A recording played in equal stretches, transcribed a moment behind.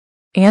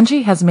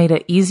Angie has made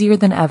it easier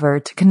than ever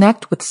to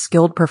connect with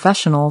skilled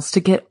professionals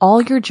to get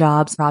all your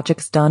jobs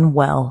projects done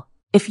well.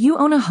 If you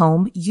own a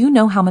home, you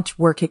know how much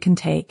work it can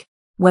take,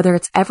 whether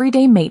it's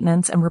everyday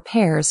maintenance and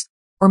repairs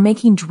or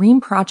making dream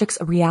projects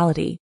a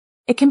reality.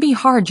 It can be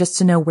hard just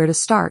to know where to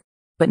start,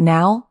 but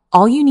now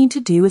all you need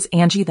to do is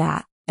Angie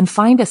that and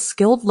find a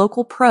skilled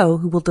local pro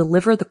who will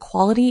deliver the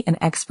quality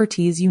and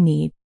expertise you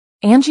need.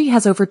 Angie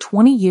has over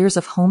 20 years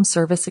of home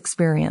service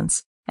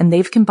experience, and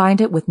they've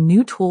combined it with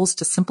new tools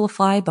to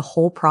simplify the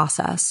whole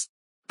process.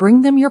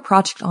 Bring them your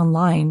project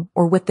online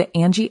or with the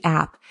Angie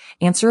app,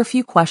 answer a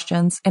few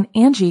questions, and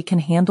Angie can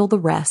handle the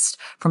rest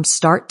from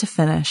start to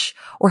finish,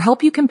 or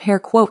help you compare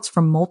quotes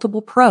from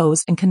multiple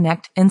pros and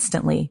connect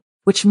instantly,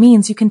 which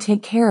means you can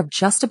take care of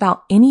just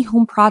about any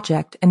home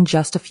project in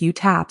just a few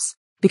taps.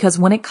 Because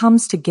when it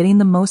comes to getting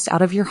the most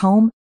out of your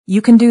home,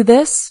 you can do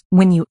this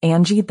when you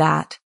Angie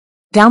that.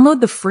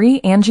 Download the free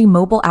Angie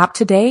mobile app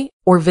today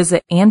or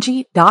visit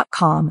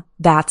Angie.com.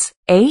 That's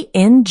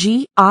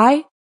ANGI.com.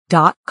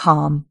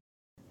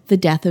 The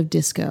Death of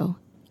Disco.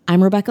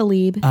 I'm Rebecca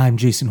Lieb. I'm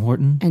Jason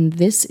Horton. And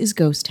this is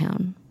Ghost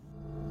Town.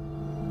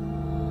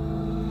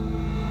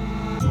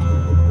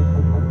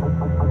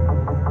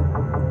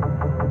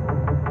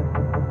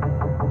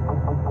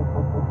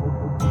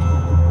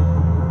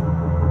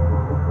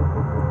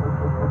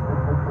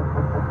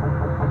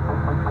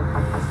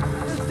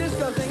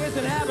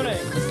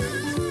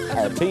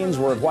 Teens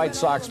were at White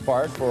Sox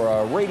Park for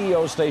a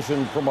radio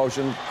station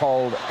promotion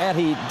called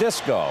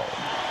Anti-Disco.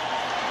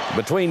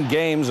 Between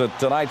games at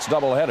tonight's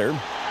doubleheader,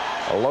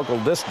 a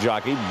local disc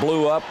jockey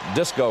blew up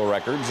disco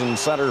records in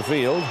center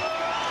field,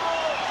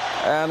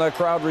 and the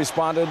crowd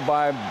responded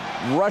by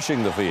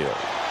rushing the field.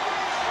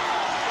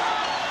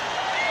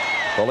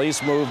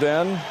 Police moved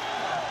in,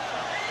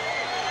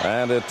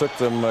 and it took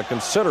them a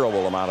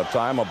considerable amount of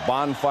time. A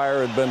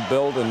bonfire had been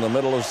built in the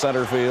middle of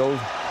center field.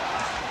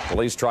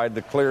 Police tried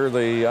to clear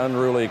the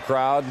unruly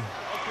crowd,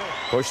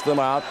 pushed them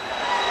out,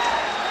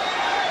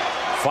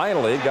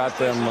 finally got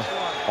them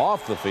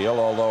off the field,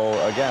 although,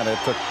 again, it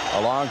took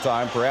a long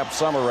time. Perhaps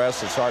some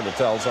arrests, it's hard to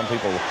tell. Some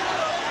people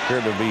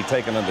appear to be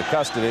taken into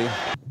custody.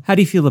 How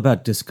do you feel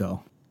about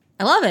disco?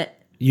 I love it.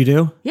 You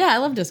do? Yeah, I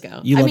love disco.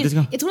 You love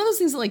disco? It's one of those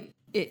things that, like,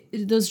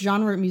 those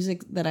genre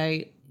music that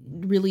I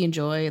really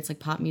enjoy. It's like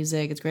pop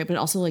music. It's great, but it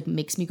also, like,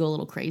 makes me go a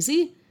little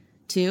crazy,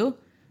 too.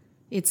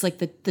 It's like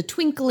the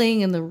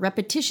twinkling and the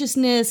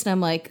repetitiousness, and I'm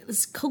like,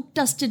 this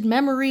coke-dusted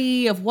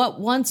memory of what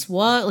was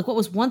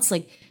once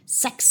like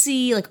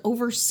sexy, like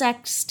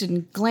oversexed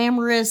and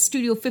glamorous,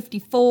 Studio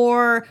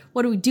 54.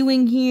 What are we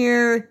doing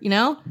here? You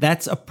know?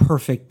 That's a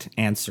perfect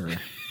answer.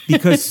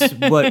 Because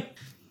what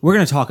we're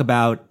going to talk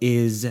about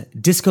is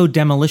Disco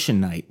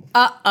Demolition Night.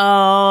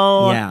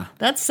 Uh-oh. Yeah.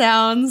 That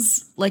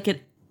sounds like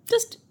it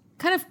just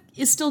kind of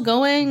is still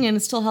going and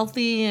it's still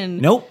healthy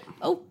and... Nope.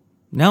 Oh.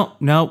 No,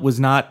 it was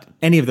not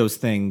any of those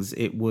things.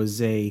 It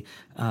was a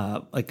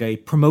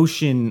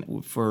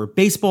promotion for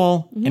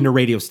baseball and a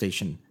radio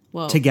station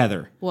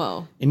together.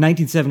 Whoa. In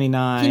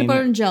 1979. Peanut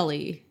butter and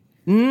jelly.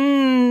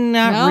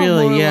 Not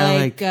really. More yeah,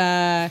 like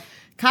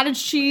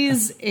cottage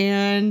cheese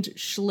and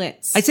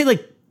Schlitz. I'd say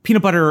like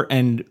peanut butter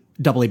and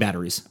AA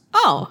batteries.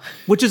 Oh.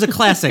 Which is a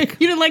classic.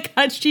 You didn't like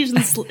cottage cheese and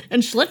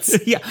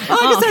Schlitz? Yeah. Oh,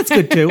 I guess that's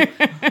good too.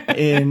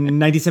 In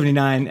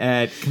 1979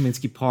 at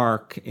Kaminsky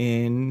Park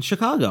in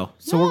Chicago.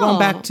 So we're going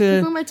back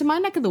to my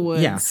neck of the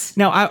woods. Yeah.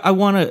 Now I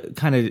want to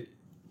kind of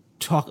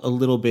talk a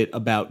little bit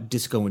about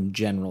disco in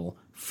general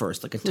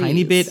first, like a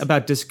tiny bit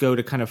about disco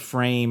to kind of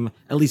frame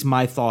at least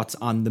my thoughts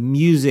on the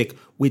music,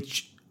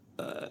 which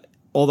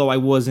although I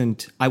was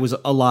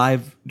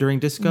alive during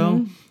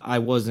disco, I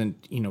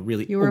wasn't,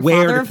 really you were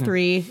aware. A father of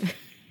three.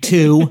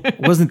 2.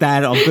 Wasn't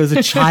that? I was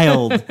a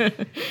child.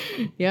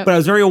 Yep. But I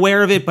was very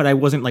aware of it, but I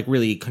wasn't like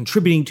really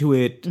contributing to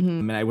it.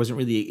 And I wasn't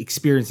really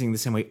experiencing the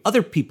same way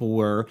other people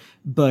were.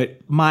 But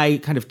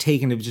my kind of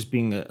take into just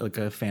being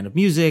a fan of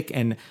music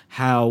and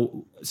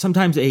how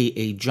sometimes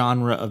a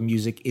genre of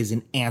music is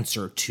an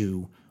answer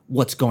to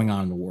what's going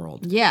on in the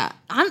world. Yeah.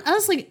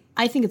 Honestly,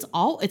 I think it's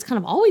kind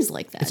of always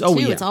like that, too.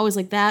 Yeah. It's always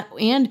like that.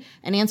 And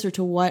an answer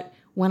to what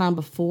went on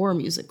before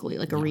musically,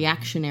 like a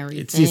reactionary thing.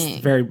 It's just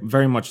very,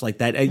 very much like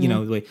that.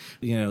 The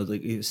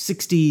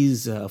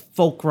 60s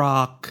folk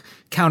rock,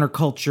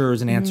 counterculture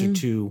is an answer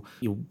to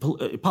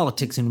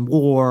politics and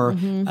war.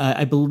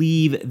 I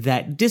believe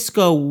that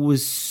disco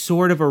was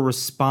sort of a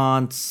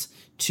response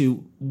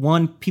to,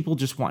 one, people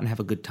just want to have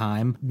a good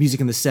time. Music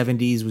in the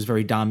 70s was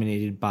very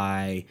dominated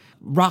by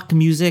rock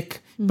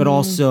music, but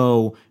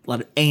also a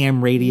lot of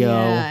AM radio.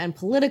 Yeah, and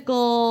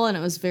political, and it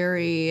was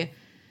very...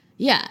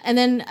 Yeah, and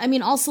then,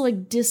 also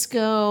like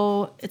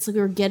disco, it's like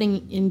we were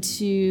getting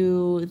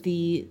into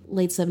the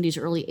late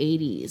 70s, early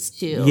 80s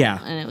too. Yeah.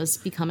 And it was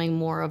becoming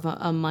more of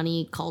a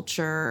money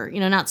culture,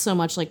 not so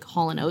much like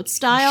Hall & Oates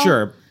style.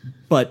 Sure,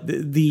 but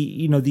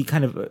the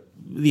kind of,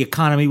 the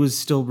economy was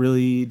still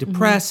really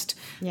depressed.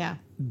 Yeah.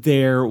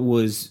 There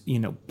was,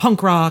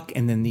 punk rock,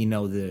 and then,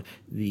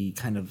 the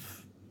kind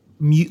of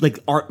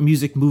art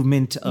music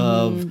movement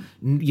of,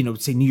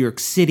 say New York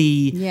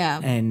City.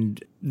 Yeah.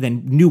 And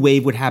then new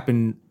wave would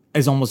happen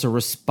as almost a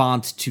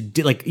response to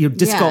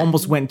disco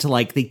almost went into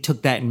like they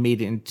took that and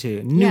made it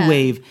into new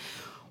wave.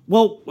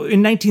 Well,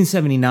 in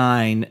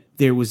 1979,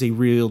 there was a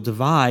real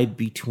divide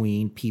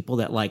between people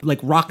that like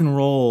rock and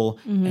roll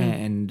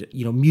and,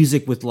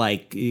 music with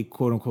like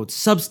quote unquote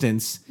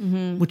substance,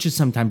 which is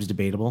sometimes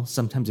debatable.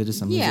 Sometimes it is,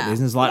 sometimes it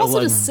isn't. There's a lot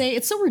also to say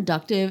it's so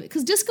reductive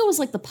because disco was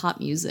like the pop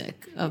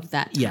music of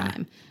that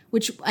time.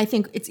 Which I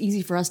think it's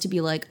easy for us to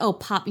be like, oh,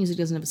 pop music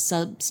doesn't have a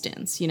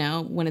substance,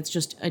 when it's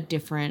just a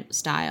different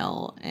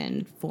style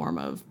and form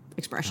of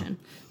expression.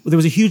 Well, there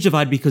was a huge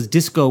divide because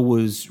disco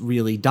was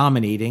really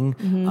dominating.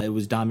 It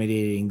was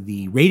dominating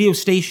the radio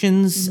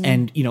stations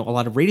and, a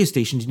lot of radio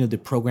stations, the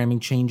programming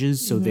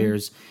changes. So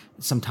there's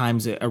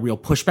sometimes a real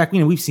pushback.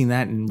 We've seen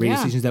that in radio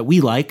stations that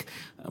we like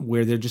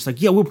where they're just like,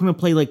 yeah, we're going to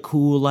play like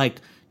cool, like,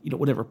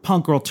 whatever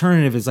punk or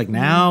alternative is like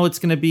now it's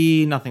going to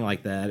be nothing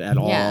like that at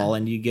all.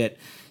 And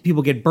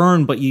people get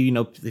burned, but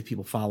the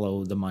people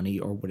follow the money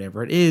or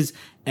whatever it is.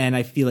 And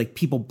I feel like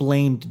people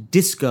blamed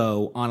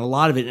disco on a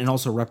lot of it and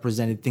also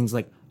represented things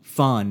like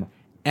fun,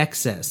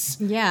 excess.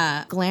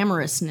 Yeah,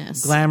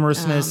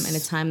 glamorousness. In a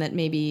time that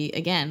maybe,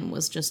 again,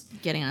 was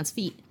just getting on its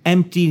feet.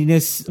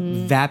 Emptiness,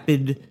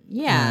 vapid.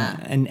 Yeah.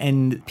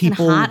 And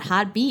people. And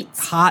hot beats.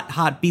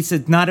 Hot beats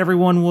that not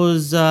everyone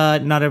was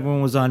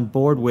on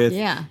board with.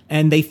 Yeah.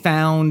 And they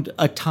found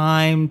a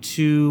time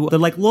they're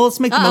like, well, let's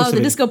make the most of it.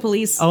 The disco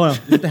police. Oh, no,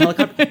 with the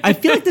helicopter. I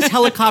feel like this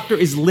helicopter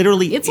is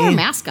literally It's our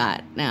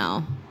mascot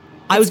now.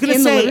 I was going to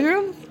say. In the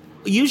living room?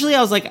 Usually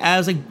I was like,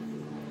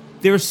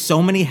 there are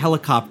so many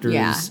helicopters.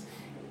 Yeah.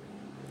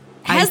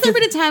 Has there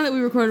been a time that we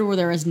recorded where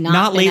there has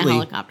not been lately. a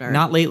helicopter?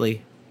 Not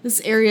lately. This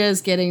area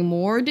is getting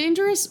more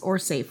dangerous or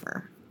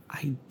safer?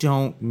 I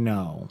don't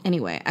know.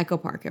 Anyway, Echo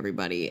Park,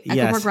 everybody.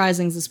 Echo Park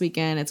Risings this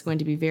weekend. It's going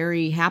to be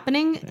very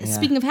happening. Yeah.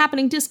 Speaking of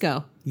happening,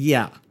 disco.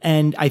 Yeah.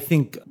 And I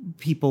think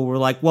people were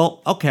like,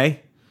 well,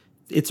 okay,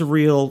 it's a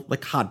real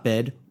like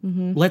hotbed.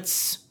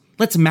 Let's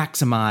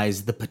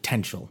maximize the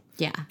potential.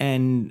 Yeah.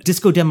 And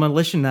Disco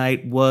Demolition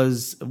Night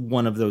was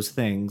one of those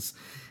things.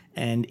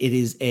 And it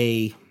is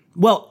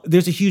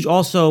there's a huge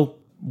also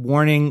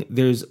warning.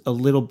 There's a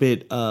little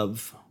bit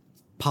of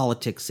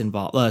politics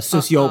involved,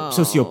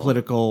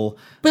 socio-political.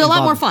 But a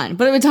lot more fun.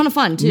 But a ton of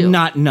fun, too. This is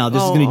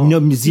going to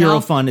be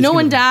zero fun. No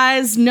one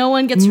dies. No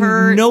one gets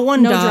hurt. No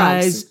one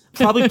dies. Drugs.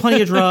 Probably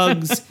plenty of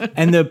drugs.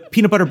 And the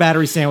peanut butter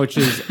battery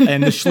sandwiches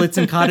and the Schlitz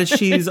and cottage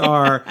cheese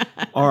are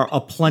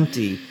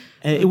aplenty.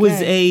 It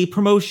was a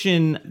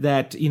promotion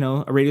that,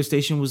 a radio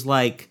station was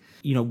like,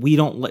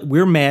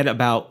 we're mad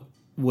about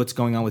what's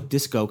going on with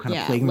disco kind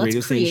of plaguing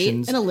radio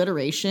stations. An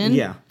alliteration.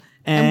 Yeah.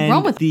 And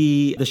run with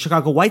the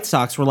Chicago White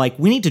Sox were like,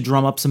 we need to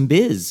drum up some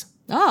biz.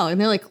 Oh, and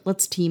they're like,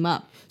 let's team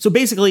up. So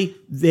basically,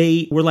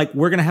 they were like,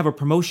 we're going to have a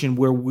promotion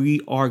where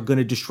we are going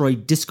to destroy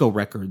disco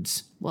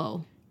records.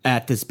 Whoa.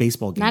 At this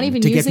baseball game. Not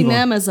even using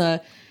them as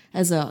a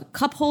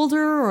cup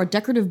holder or a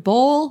decorative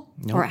bowl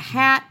or a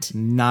hat.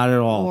 Not at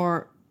all.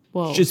 Or,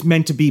 whoa. It's just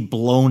meant to be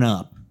blown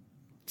up.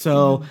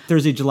 So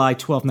Thursday, July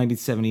 12th,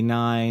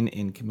 1979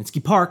 in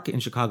Kaminsky Park in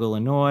Chicago,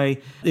 Illinois.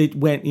 It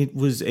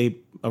was a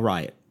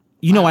riot.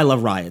 I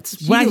love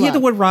riots. When I hear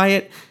the word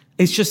riot,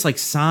 it's just like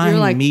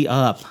sign me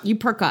up. You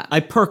perk up. I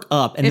perk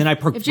up and then I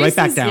perk right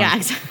back down. Yeah,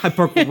 exactly. I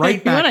perk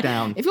right back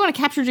down. If you want to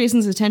capture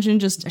Jason's attention,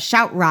 just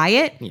shout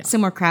riot,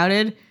 somewhere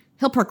crowded.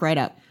 He'll perk right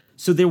up.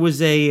 So there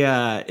was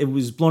it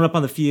was blown up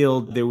on the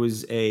field. There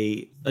was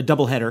a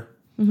doubleheader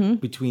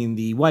between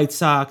the White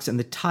Sox and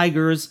the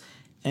Tigers.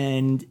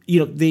 And,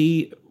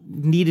 they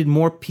needed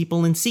more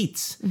people in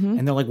seats.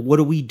 And they're like, what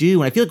do we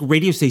do? And I feel like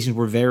radio stations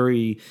were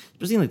very,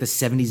 especially in like the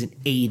 70s and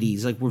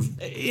 80s, like we're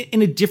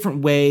in a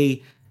different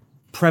way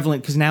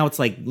prevalent. Because now it's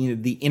like,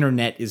 the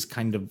internet is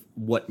kind of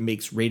what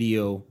makes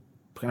radio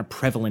kind of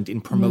prevalent in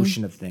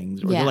promotion of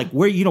things. Or they're like,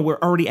 we're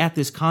already at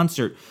this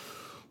concert.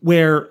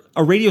 Where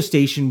a radio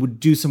station would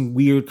do some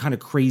weird kind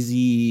of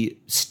crazy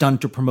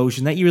stunt or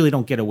promotion that you really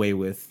don't get away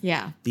with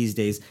these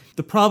days.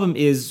 The problem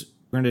is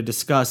we're going to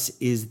discuss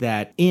is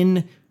that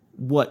in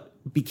what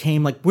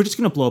became like, we're just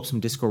going to blow up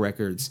some disco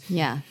records.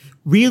 Yeah.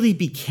 Really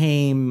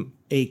became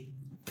a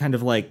kind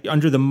of like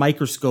under the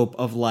microscope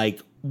of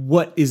like,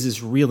 what does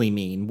this really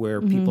mean?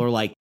 Where people are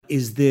like,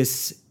 is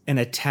this an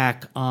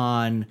attack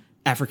on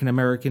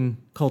African-American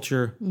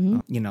culture,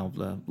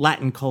 the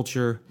Latin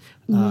culture,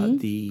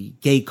 the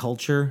gay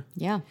culture.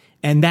 Yeah.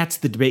 And that's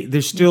the debate.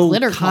 There's still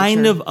glitter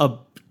kind culture. of a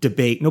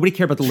debate. Nobody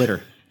cared about the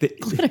litter.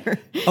 Glitter.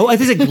 Oh, I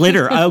think they said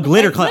glitter. Oh,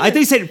 glitter. I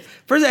think you said,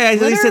 first I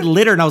think they said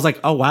litter, and I was like,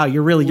 oh, wow,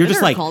 you're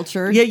just like,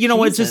 culture. Yeah,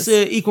 what, just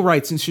equal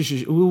rights.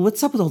 And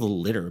what's up with all the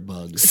litter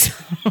bugs?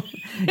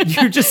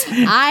 You're just.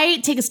 I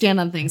take a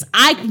stand on things.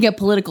 I can get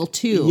political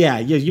too. Yeah.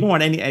 You don't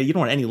want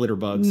any litter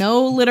bugs.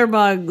 No litter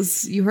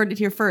bugs. You heard it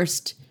here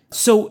first.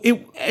 So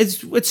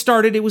as it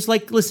started, it was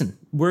like, listen,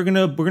 we're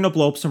gonna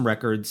blow up some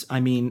records. I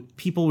mean,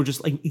 people were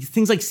just like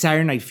things like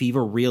Saturday Night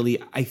Fever.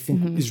 Really, I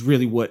think is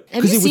really what.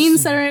 Have you seen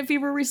Saturday Night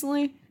Fever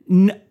recently?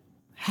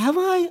 Have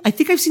I? I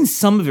think I've seen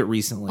some of it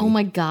recently. Oh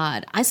my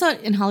God, I saw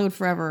it in Hollywood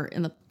Forever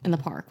in the in the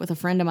park with a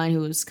friend of mine who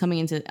was coming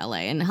into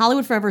LA. And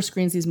Hollywood Forever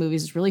screens these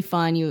movies. It's really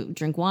fun. You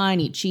drink wine,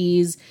 eat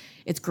cheese.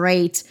 It's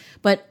great.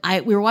 But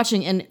we were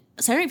watching, and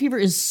Saturday Night Fever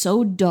is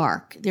so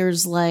dark.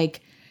 There's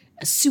like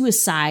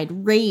suicide,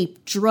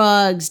 rape,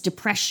 drugs,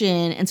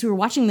 depression. And so we were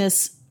watching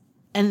this,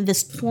 and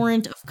this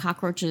torrent of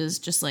cockroaches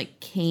just like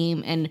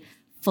came and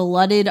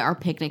flooded our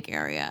picnic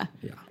area.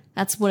 Yeah.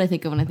 That's what I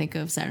think of when I think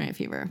of Saturday Night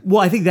Fever.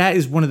 Well, I think that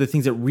is one of the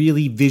things that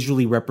really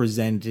visually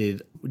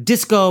represented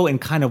disco and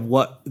kind of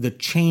what the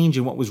change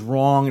and what was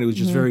wrong. And it was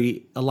just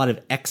a lot of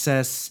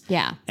excess.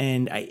 Yeah.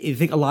 And I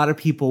think a lot of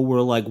people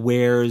were like,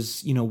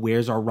 where's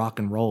our rock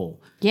and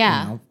roll?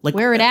 Yeah. You know? Like,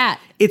 where it at?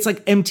 It's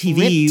like MTV,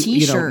 Ripped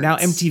t-shirts. Now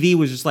MTV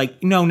was just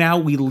like, now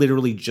we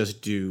literally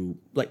just do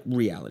like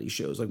reality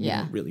shows. Like we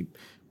don't really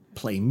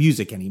play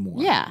music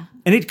anymore. Yeah.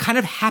 And it kind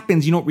of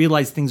happens. You don't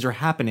realize things are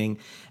happening.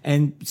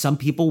 And some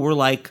people were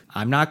like,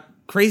 I'm not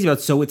crazy about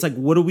it. So it's like,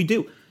 what do we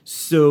do?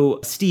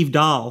 So Steve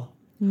Dahl,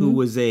 who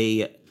was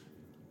a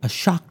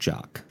shock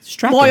jock.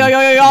 Strapping.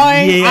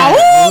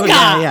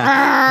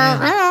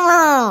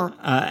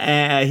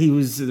 He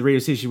was, the radio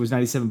station was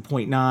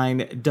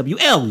 97.9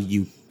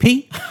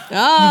 WLUP.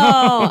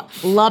 Oh,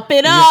 lup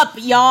it up,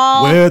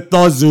 y'all. With the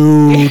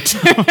Zoot.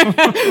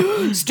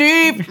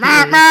 Steve,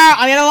 on the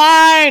other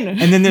line.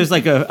 And then there's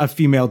like a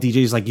female DJ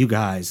who's like, you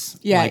guys.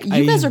 Yeah, like,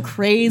 you guys are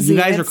crazy. You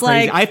guys are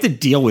crazy. Like, I have to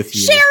deal with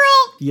you.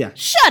 Cheryl, Yeah.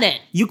 shut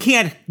it. You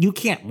can't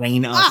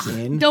rein us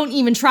in. Don't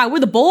even try. We're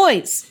the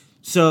boys.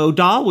 So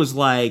Dahl was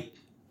like,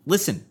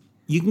 listen,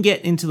 you can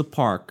get into the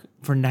park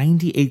for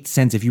 98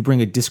 cents if you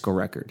bring a disco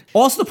record.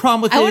 Also, the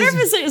problem with I wonder if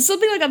it's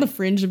something like on the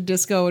fringe of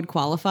disco would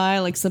qualify,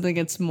 like something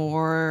that's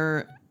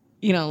more,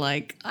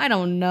 like, I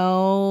don't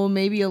know,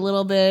 maybe a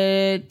little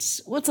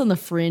bit. What's on the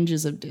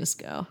fringes of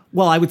disco?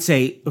 Well, I would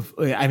say,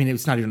 I mean,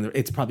 it's not even,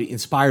 it's probably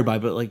inspired by,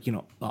 but like,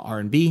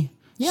 R&B,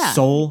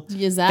 soul.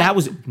 Is that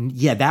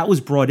was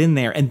brought in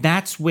there. And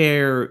that's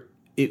where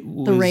it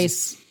was. The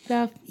race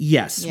stuff?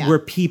 Yes, where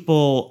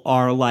people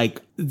are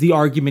like, the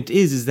argument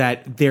is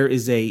that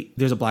there's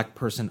a black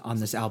person on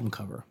this album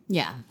cover.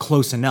 Yeah.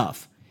 Close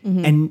enough.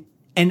 And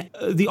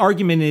the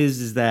argument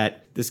is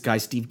that this guy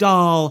Steve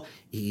Dahl,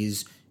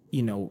 he's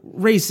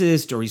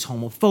racist or he's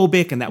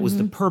homophobic, and that was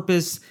the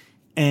purpose.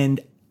 And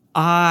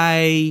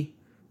I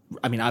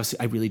mean, obviously,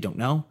 I really don't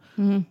know.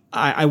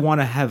 I want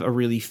to have a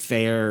really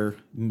fair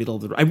middle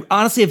of the. I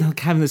honestly have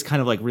having this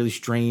kind of like really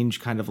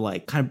strange kind of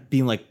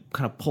being like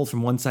kind of pulled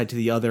from one side to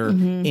the other.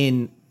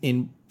 In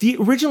the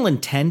original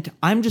intent,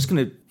 I'm just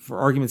gonna, for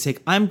argument's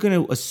sake, I'm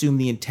gonna assume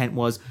the intent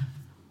was,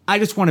 I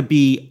just want to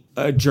be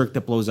a jerk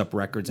that blows up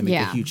records and make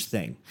a huge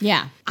thing.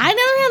 Yeah. On the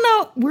other hand,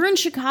 though, we're in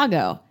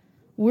Chicago.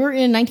 We're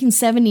in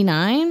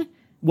 1979.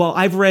 Well,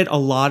 I've read a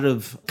lot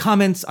of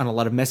comments on a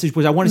lot of message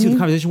boards. I want to see what the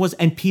conversation was.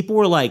 And people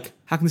were like,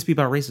 how can this be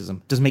about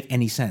racism? Doesn't make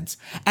any sense.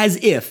 As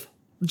if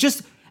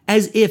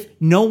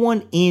no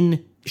one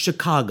in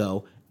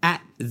Chicago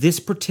at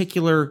this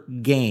particular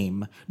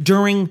game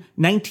during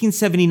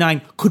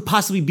 1979 could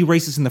possibly be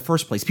racist in the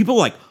first place. People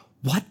were like,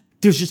 what?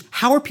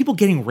 How are people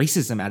getting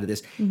racism out of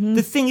this?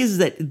 The thing is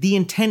that the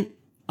intent,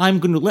 I'm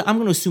going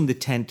to assume the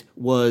intent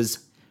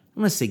was,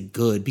 I'm going to say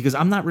good, because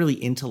I'm not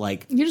really into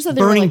like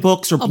burning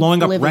books or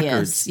blowing up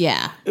records.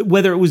 Yeah.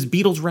 Whether it was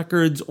Beatles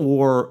records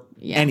or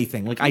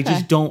anything. Like,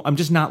 I'm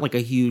just not like a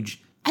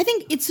huge. I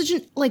think it's such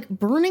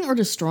burning or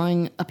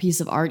destroying a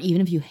piece of art,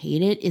 even if you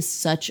hate it, is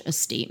such a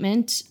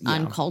statement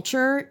on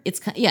culture.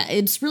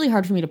 It's really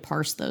hard for me to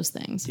parse those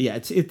things. Yeah,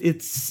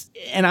 it's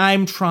and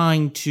I'm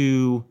trying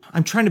to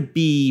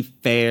be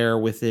fair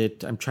with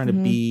it. I'm trying to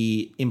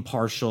be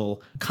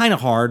impartial. Kind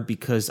of hard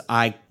because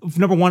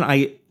number one,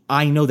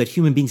 I know that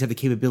human beings have the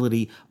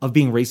capability of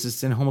being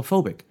racist and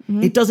homophobic.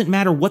 It doesn't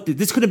matter what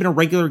this could have been a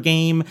regular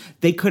game.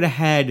 They could have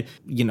had,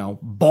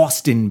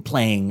 Boston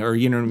playing, or what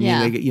I mean?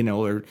 Yeah.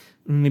 Or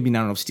maybe, I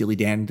don't know, Steely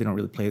Dan. They don't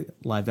really play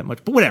live that much,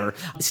 but whatever.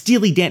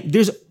 Steely Dan,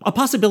 there's a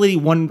possibility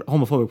one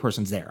homophobic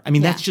person's there. I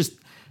mean, that's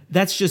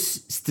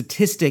just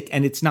statistic,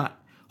 and it's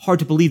not hard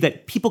to believe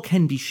that people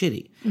can be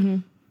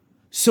shitty.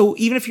 So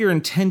even if your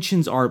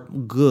intentions are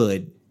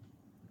good,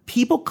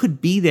 people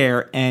could be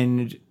there,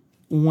 and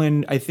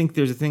when I think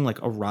there's a thing like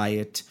a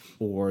riot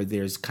or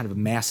there's kind of a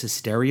mass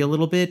hysteria a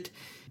little bit,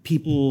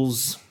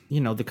 people's,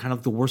 the kind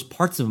of the worst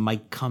parts of them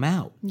might come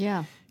out.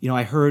 Yeah.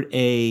 I heard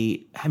I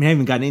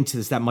haven't gotten into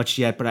this that much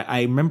yet, but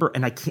I remember,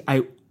 and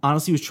I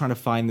honestly was trying to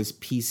find this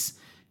piece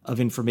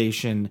of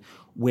information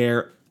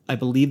where I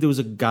believe there was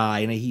a guy,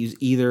 and he's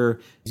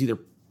either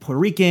Puerto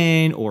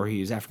Rican or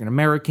he was African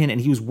American, and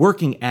he was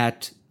working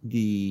at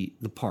the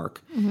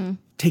park,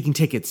 taking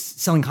tickets,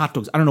 selling hot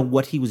dogs. I don't know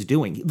what he was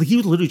doing. He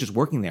was literally just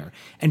working there,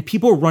 and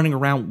people were running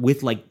around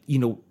with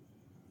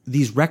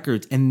these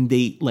records, and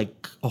they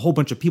a whole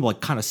bunch of people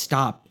kind of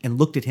stopped and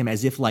looked at him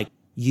as if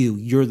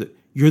you're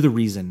the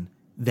reason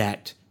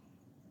that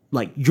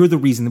you're the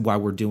reason why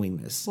we're doing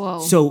this. Whoa.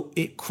 So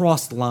it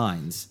crossed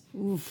lines.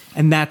 Oof.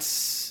 And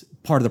that's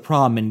part of the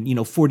problem.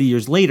 And 40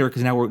 years later,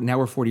 because now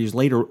we're 40 years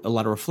later, a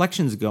lot of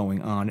reflections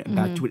going on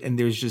back to it, and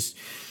there's just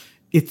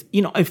it's,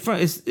 you know,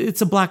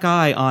 it's a black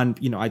eye on,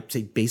 you know, I'd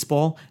say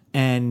baseball,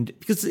 and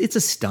because it's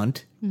a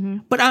stunt.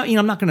 But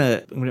I'm not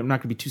gonna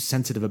be too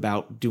sensitive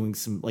about doing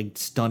some like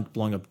stunt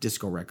blowing up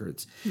disco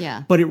records.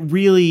 Yeah. But it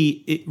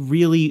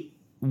really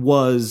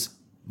was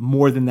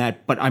more than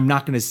that. But I'm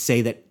not gonna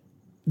say that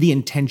the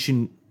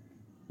intention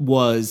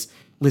was,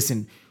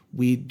 listen,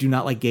 we do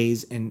not like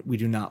gays and we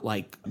do not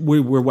like,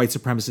 we're white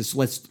supremacists. So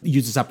let's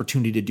use this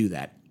opportunity to do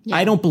that. Yeah.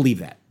 I don't believe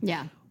that.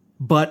 Yeah.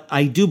 But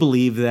I do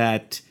believe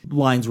that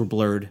lines were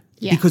blurred.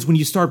 Yeah. Because when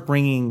you start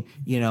bringing,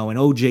 you know, an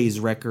OJ's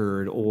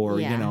record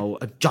or, Yeah. you know,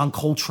 a John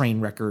Coltrane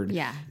record,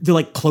 Yeah. they're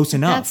like close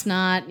enough. That's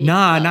not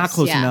not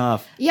close yeah.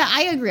 enough. Yeah,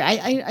 I agree.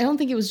 I don't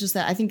think it was just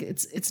that. I think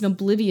it's an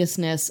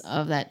obliviousness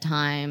of that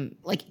time,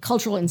 like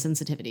cultural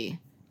insensitivity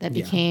that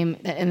became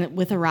and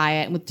with a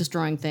riot and with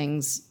destroying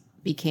things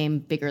became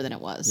bigger than it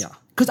was. Yeah.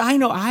 Because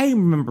I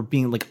remember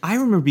being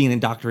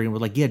indoctrinated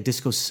with like, yeah,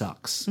 disco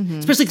sucks.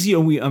 Especially because,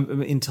 you know,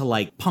 I'm into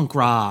like punk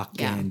rock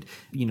and,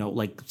 you know,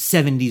 like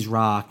 70s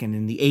rock. And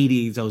in the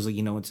 80s, I was like,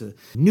 you know, into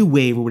new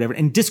wave or whatever.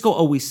 And disco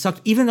always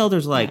sucked, even though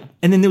there's like,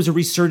 and then there was a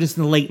resurgence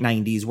in the late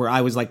 90s where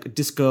I was like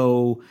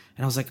disco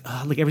and I was like,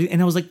 like everything.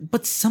 And I was like,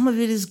 but some of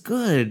it is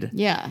good.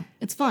 Yeah,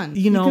 it's fun.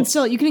 You know,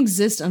 you can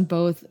exist on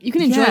both. You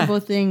can enjoy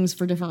both things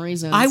for different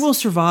reasons. I Will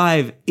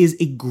Survive is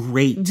a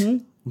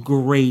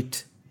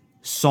great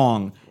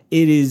song.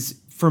 It is,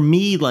 for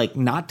me, like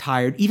not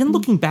tired. Even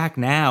looking back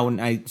now,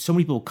 and so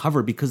many people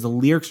cover it because the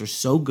lyrics are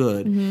so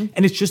good,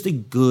 and it's just a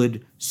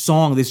good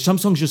song. There's some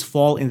songs just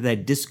fall into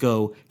that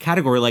disco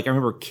category. Like I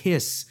remember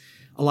Kiss,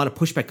 a lot of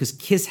pushback because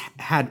Kiss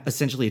had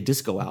essentially a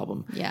disco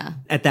album. Yeah.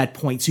 At that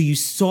point, so you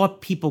saw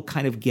people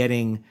kind of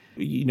getting,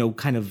 you know,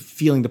 kind of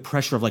feeling the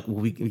pressure of like, well,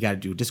 we got to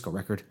do a disco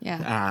record.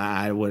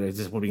 Yeah. What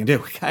are we gonna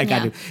do? I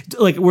got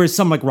to like, whereas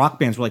some like rock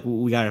bands were like, well,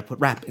 we got to put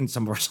rap in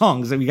some of our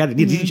songs. We got to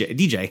need a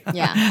DJ.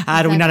 Yeah.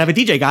 How do we not have a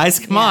DJ, guys?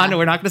 Come on,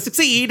 we're not going to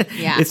succeed.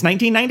 Yeah. It's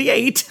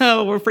 1998.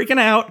 We're freaking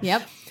out.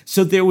 Yep.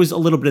 So there was a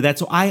little bit of that.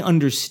 So I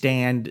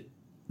understand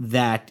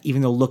that,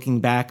 even though looking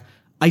back,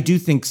 I do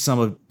think some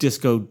of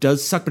disco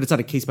does suck, but it's on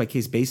a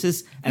case-by-case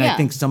basis. And I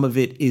think some of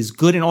it is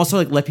good. And also,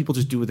 like, let people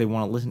just do what they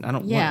want to listen. I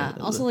don't want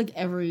to. Also, like,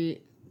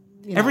 every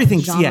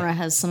everything's genre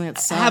has something that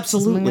sucks.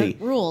 Absolutely. Something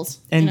that rules.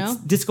 And you know?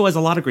 disco has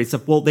a lot of great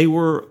stuff. Well, they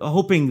were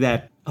hoping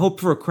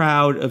for a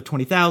crowd of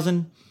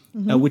 20,000,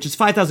 which is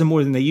 5,000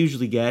 more than they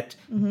usually get.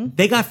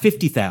 They got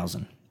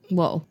 50,000.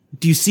 Whoa.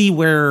 Do you see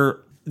where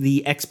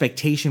the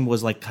expectation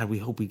was like, God, we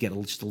hope we get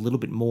just a little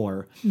bit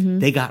more?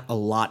 They got a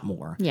lot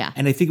more. Yeah.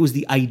 And I think it was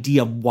the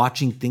idea of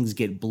watching things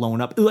get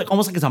blown up, like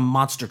almost like it's a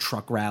monster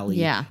truck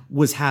rally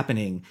was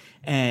happening.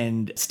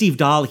 And Steve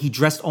Dahl, he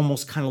dressed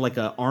almost kind of like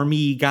an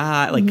army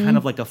guy, like kind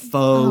of like a faux.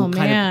 Oh,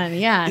 kind man. of,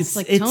 yeah. It's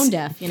like tone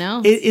deaf, you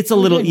know? It's a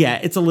little,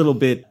 it's a little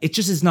bit, it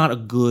just is not a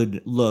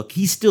good look.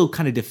 He still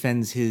kind of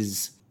defends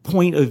his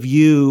point of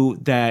view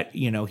that,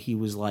 you know, he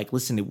was like,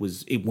 listen,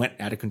 it went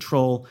out of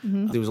control.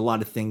 There was a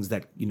lot of things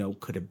that, you know,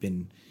 could have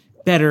been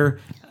better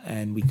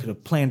and we could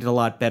have planned it a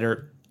lot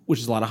better, which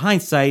is a lot of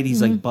hindsight.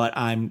 He's like, but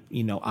I'm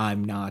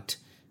not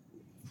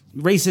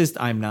racist.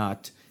 I'm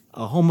not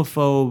a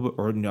homophobe,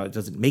 or, you know, it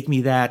doesn't make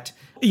me that.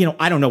 You know,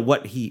 I don't know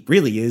what he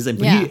really is. And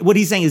what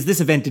he's saying is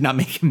this event did not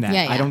make him that.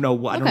 I don't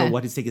know. I don't know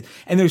what his take is.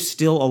 And there's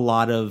still a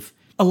lot of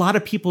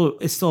people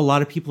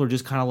are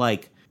just kind of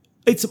like,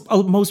 it's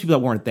most people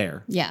that weren't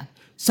there. Yeah.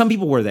 Some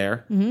people were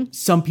there.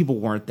 Some people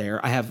weren't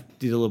there. I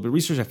did a little bit of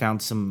research. I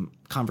found some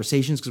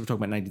conversations because we're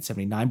talking about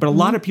 1979. But a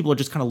lot of people are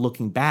just kind of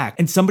looking back.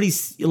 And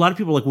a lot of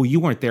people are like, well, you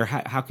weren't there.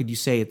 How could you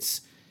say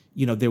it's,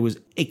 you know, there was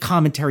a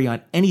commentary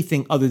on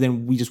anything other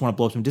than we just want to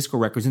blow up some disco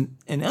records?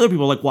 And other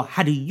people are like, well,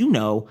 how do you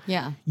know?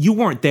 Yeah. You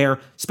weren't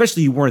there,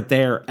 especially you weren't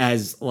there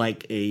as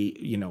like a,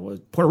 you know, a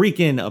Puerto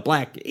Rican, a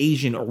black,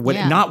 Asian, or what,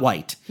 not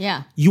white.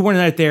 Yeah. You weren't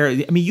out there.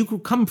 I mean, you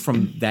could come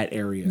from that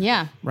area.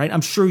 Yeah. Right?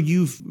 I'm sure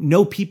you've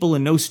know people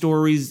and know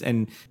stories,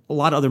 and a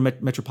lot of other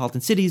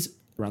metropolitan cities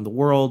around the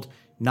world,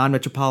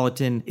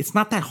 non-metropolitan. It's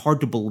not that hard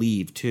to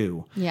believe,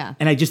 too. Yeah.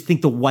 And I just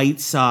think the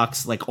White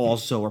Sox, like,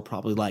 also are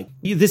probably like,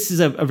 this is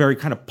a very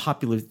kind of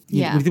popular, when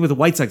you think with the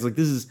White Sox, like,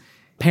 this is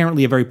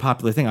apparently a very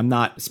popular thing. I'm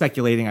not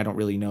speculating. I don't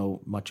really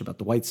know much about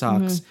the White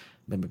Sox.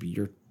 That might be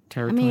your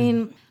territory. I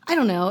mean, I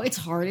don't know. It's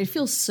hard. It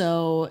feels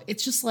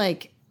it's just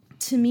like,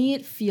 to me,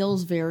 it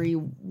feels very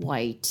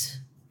white.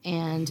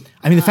 And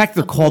I mean, the fact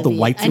they're called the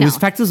White Sox, the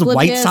fact there's a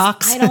White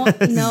Sox. I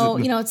don't know.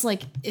 You know, it's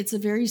like, it's a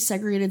very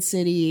segregated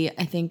city.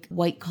 I think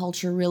white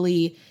culture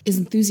really is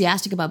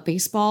enthusiastic about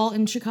baseball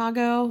in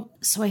Chicago.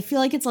 So I feel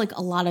like it's like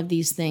a lot of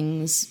these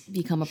things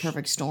become a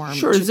perfect storm.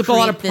 Sure, there's a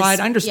lot of pride.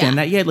 I understand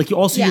that. Yeah, like you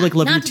also you like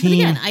love your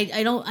team. But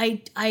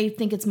again, I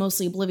think it's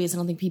mostly oblivious. I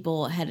don't think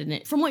people had in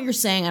it. From what you're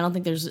saying, I don't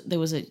think there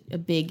was a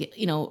big,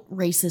 you know,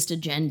 racist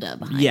agenda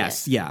behind it.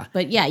 Yes, yeah.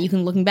 But yeah, you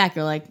can looking back,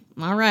 you're like,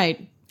 all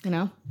right, you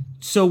know.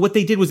 So what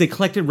they did was they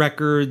collected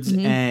records,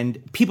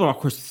 and people are, of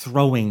course,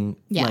 throwing,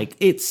 like,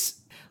 it's,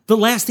 the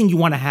last thing you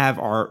want to have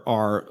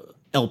are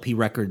LP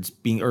records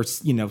being, or,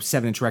 you know,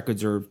 7-inch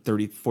records or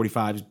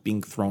 45s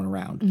being thrown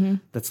around.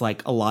 That's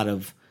like a lot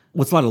of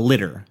What's a lot of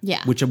litter.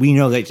 Yeah. Which we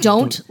know that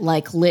Don't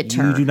like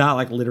litter. You do not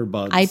like litter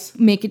bugs. I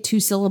make it 2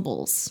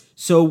 syllables.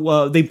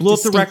 So they blew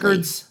up the Distinctly.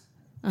 records,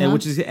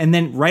 and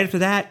then right after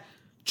that,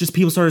 just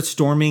people started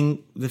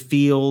storming the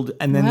field,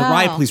 and then the Wow.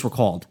 riot police were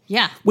called.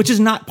 Yeah. Which is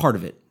not part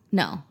of it.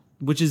 No.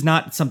 Which is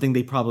not something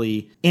they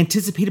probably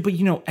anticipated. But,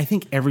 I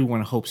think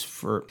everyone hopes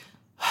for...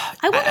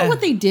 I wonder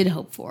what they did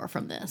hope for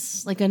from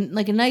this. Like a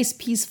nice,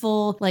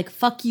 peaceful, like,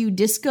 fuck you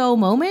disco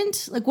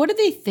moment? Like, what did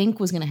they think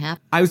was going to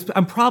happen?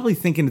 I'm probably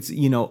thinking it's,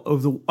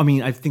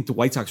 I think the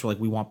White Sox were like,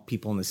 we want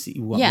people in the seat.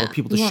 We want more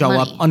people to we want show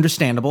money. up.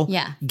 Understandable.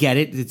 Yeah. Get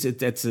it.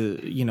 It's a,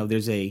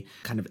 there's a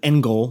kind of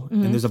end goal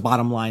and there's a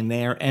bottom line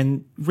there.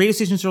 And radio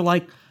stations are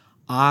like,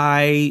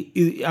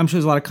 I'm sure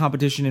there's a lot of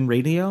competition in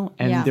radio,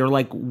 and Yeah. they're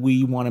like,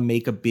 we want to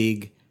make a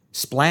big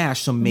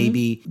splash, so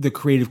maybe the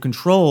creative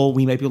control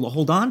we might be able to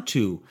hold on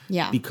to,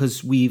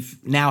 because we've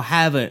now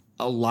have a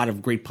lot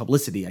of great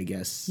publicity, I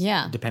guess,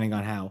 depending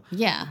on how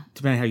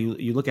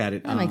you look at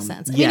it. That makes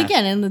sense. I mean,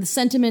 again, and the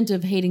sentiment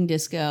of hating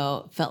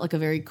disco felt like a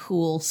very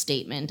cool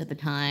statement at the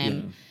time.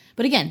 Yeah.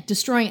 But again,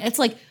 destroying, it's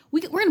like,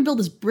 we're going to build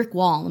this brick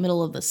wall in the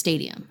middle of the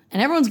stadium,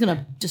 and everyone's going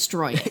to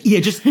destroy it.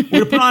 We're going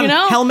to put on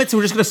helmets, and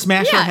we're just going to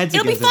smash our heads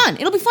it'll against be fun.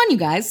 It'll be fun, you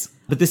guys.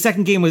 But the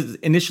second game was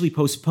initially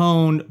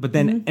postponed, but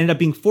then ended up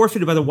being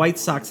forfeited by the White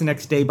Sox the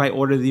next day by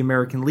order of the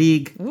American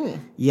League. Ooh.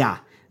 Yeah.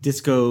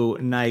 Disco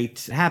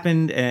night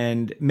happened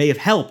and may have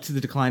helped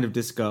the decline of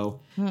disco.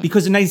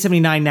 Because in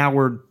 1979, now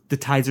the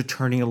tides are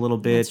turning a little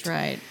bit. That's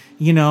right.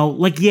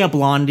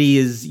 Blondie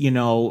is,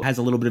 has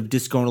a little bit of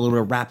disco and a little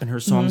bit of rap in her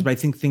songs, but I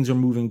think things are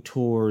moving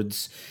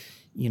towards,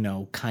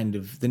 kind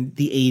of the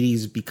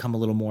 80s become a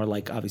little more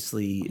like,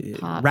 obviously,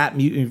 rap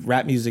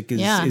music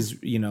is,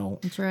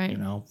 That's right.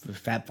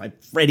 Fat Five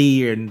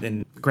Freddy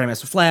and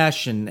Grandmaster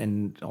Flash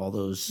and all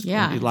those.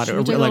 Yeah. Should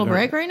we take a little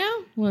break right now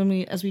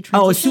as we transition?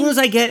 Oh, as soon as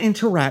I get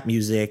into rap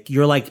music,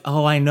 you're like,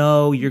 oh, I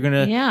know you're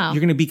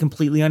gonna be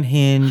completely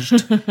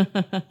unhinged.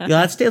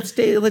 Let's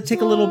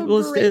take a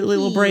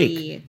little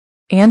break.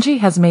 Angie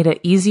has made it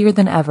easier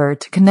than ever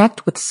to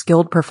connect with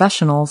skilled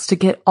professionals to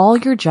get all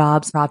your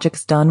jobs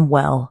projects done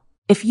well.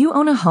 If you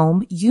own a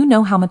home, you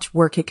know how much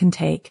work it can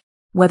take,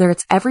 whether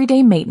it's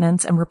everyday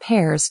maintenance and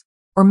repairs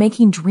or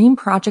making dream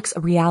projects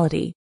a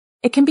reality.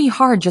 It can be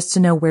hard just to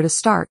know where to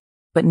start,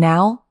 but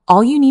now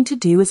all you need to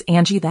do is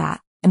Angie that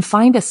and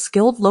find a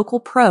skilled local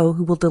pro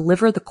who will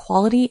deliver the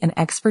quality and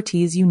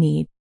expertise you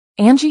need.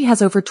 Angie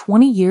has over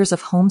 20 years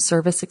of home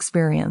service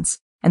experience,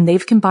 and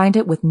they've combined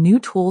it with new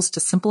tools to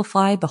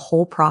simplify the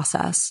whole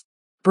process.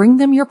 Bring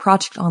them your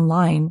project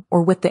online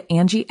or with the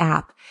Angie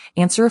app,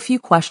 answer a few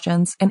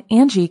questions, and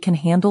Angie can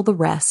handle the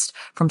rest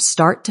from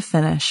start to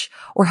finish,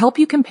 or help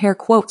you compare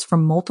quotes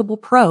from multiple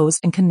pros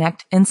and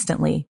connect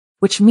instantly,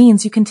 which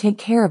means you can take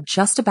care of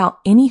just about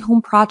any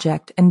home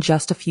project in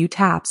just a few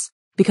taps.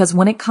 Because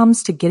when it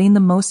comes to getting the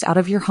most out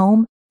of your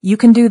home, you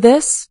can do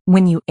this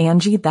when you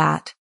Angie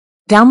that.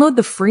 Download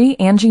the free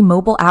Angie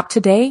mobile app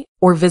today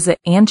or visit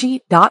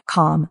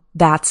Angie.com.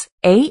 That's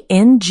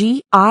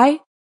ANGI.com.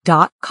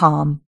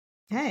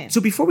 Okay.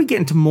 So before we get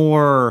into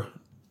more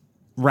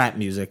rap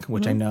music,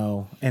 which I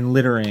know, and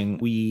littering,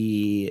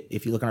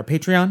 if you look on our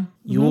Patreon,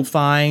 you will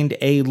find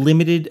a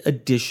limited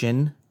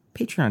edition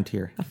Patreon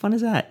tier. How fun is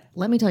that?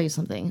 Let me tell you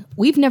something.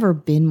 We've never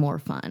been more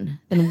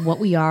fun than what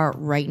we are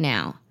right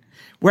now.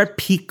 We're at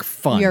peak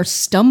fun. We are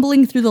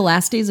stumbling through the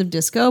last days of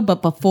disco,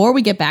 but before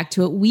we get back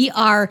to it, we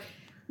are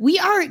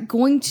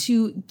going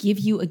to give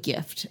you a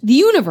gift. The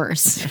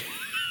universe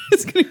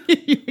is going to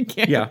give you a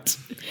gift. Yeah.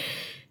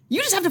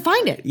 You just have to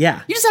find it.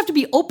 Yeah. You just have to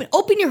be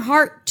open your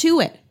heart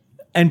to it.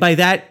 And by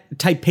that,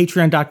 type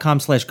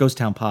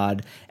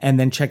patreon.com/ghosttownpod and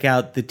then check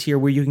out the tier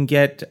where you can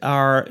get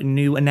our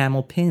new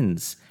enamel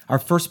pins, our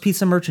first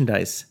piece of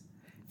merchandise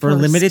for a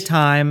limited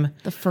time.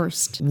 The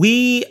first.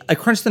 I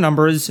crunched the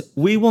numbers.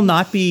 We will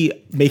not be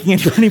making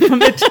any money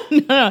from it.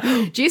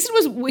 No.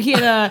 Jason he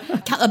had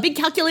a big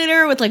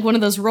calculator with like one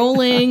of those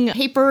rolling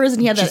papers,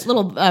 and he had that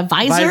little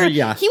visor.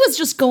 Yeah. He was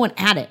just going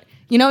at it.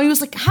 He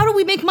was like, how do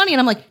we make money? And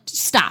I'm like,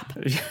 stop.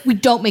 We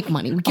don't make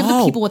money. We give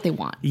the people what they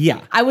want. Yeah.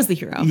 I was the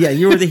hero. Yeah,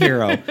 you were the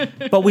hero.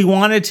 But we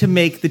wanted to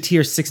make the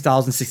tier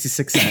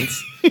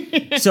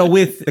 $6.66. So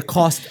with the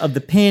cost of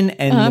the pin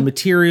and the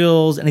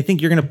materials, and I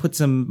think you're going to put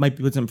some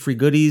free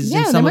goodies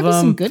in some of them. Might be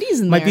some goodies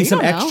in might there. Might be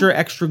some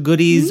extra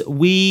goodies. Mm-hmm.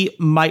 We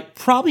might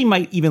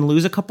even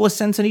lose a couple of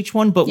cents on each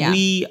one, but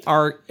we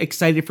are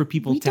excited for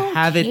people to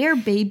have it. We don't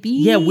care, baby.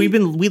 Yeah,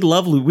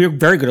 we're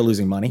very good at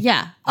losing money.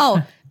 Yeah.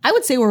 Oh, I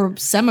would say we're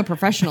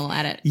semi-professional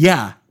at it.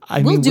 Yeah.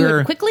 We'll do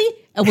it quickly,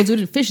 and we'll do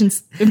it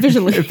efficiently.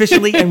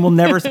 Efficiently, and we'll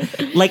never...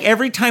 Like,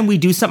 every time we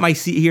do something, I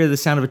hear the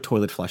sound of a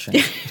toilet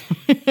flushing.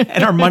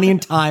 And our money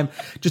and time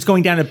just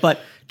going down it.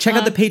 But Check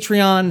out the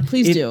Patreon.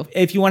 Please do.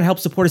 If you want to help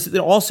support us.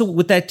 Also,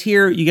 with that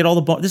tier, you get all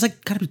the there's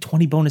like got to be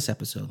 20 bonus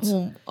episodes.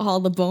 All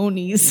the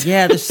bonies.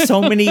 Yeah, there's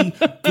so many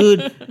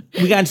good.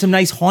 We got some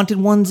nice haunted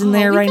ones in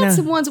there right now.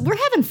 Some ones. We're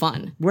having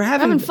fun. We're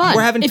having fun.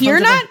 We're having. If tons you're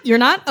of not, fun. you're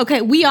not.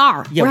 Okay, we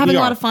are. Yeah, we're having we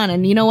a lot are. of fun,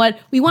 and you know what?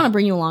 We want to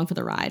bring you along for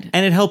the ride.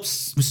 And it helps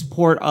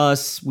support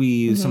us.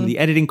 We some of the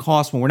editing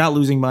costs when we're not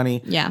losing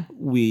money. Yeah.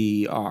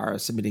 We are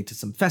submitting to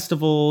some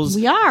festivals,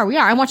 We are.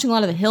 I'm watching a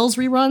lot of the Hills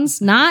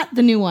reruns, not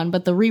the new one,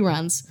 but the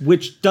reruns.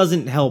 which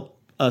doesn't help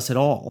us at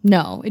all.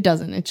 No, it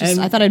doesn't. It just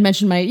And- I thought I'd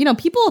mention my,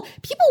 people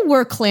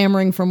were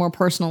clamoring for more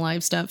personal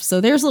life stuff.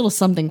 So there's a little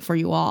something for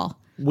you all.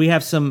 We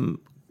have some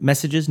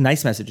messages,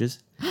 nice messages.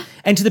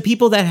 And to the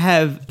people that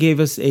have gave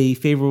us a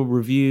favorable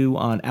review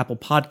on Apple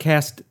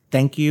Podcast,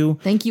 thank you.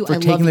 Thank you. for I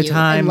taking love the you.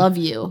 time. I love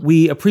you.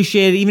 We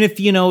appreciate it. Even if,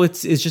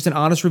 it's just an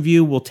honest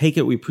review, we'll take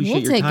it. We appreciate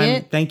We'll your take time.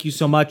 it. Thank you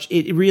so much.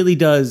 It really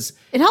does.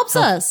 It helps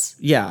us.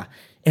 Yeah.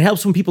 It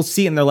helps when people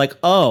see it and they're like,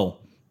 oh,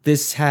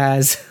 this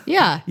has,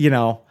 Yeah.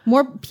 more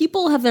More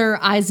people have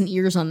their eyes and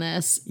ears on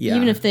this, Yeah.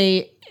 even if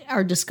they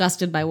are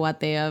disgusted by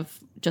what they have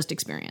just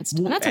experienced.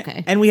 And that's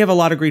okay. And we have a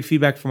lot of great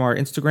feedback from our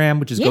Instagram,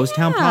 which is Ghost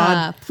Town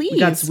Pod.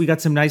 Please. We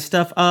got some nice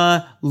stuff.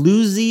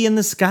 Lucy in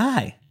the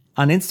Sky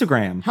on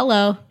Instagram.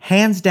 Hello.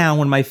 Hands down,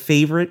 one of my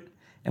favorite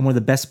and one of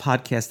the best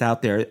podcasts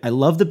out there. I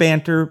love the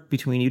banter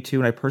between you two,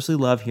 and I personally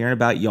love hearing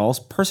about y'all's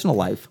personal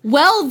life.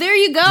 Well, there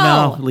you go.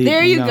 No, Lee,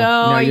 there you no. go. No,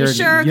 Are you you're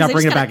sure? not 'Cause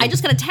bringing it back I in.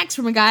 just got a text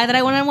from a guy that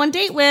I went on one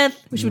date with.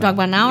 Which we talk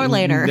about now or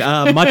later.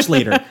 Much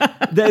later.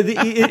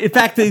 In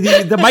fact,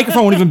 the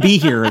microphone won't even be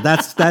here.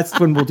 That's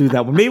when we'll do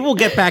that one. Maybe we'll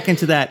get back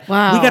into that.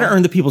 Wow. We got to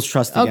earn the people's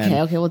trust again.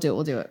 Okay, we'll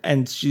do it.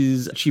 And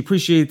she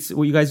appreciates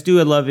what you guys do.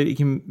 I love it. You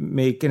can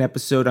make an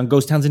episode on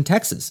ghost towns in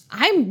Texas.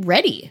 I'm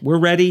ready. We're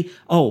ready.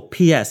 Oh,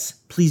 P.S.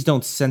 Please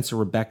don't censor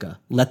Rebecca.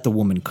 Let the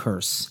woman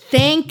curse.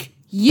 Thank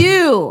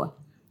you.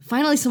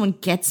 Finally, someone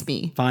gets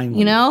me.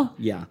 Finally.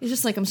 Yeah. It's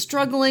just like I'm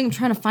struggling. I'm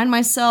trying to find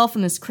myself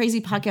in this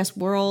crazy podcast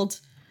world.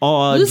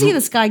 Uh, Lucy in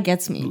the Sky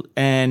gets me.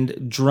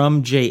 And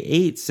Drum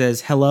J8 says,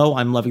 hello,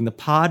 I'm loving the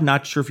pod.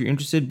 Not sure if you're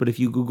interested, but if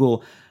you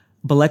Google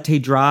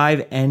Balete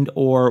Drive and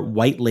or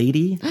White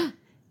Lady,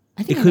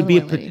 I think it could be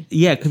lady.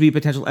 it could be a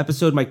potential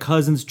episode. My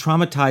cousins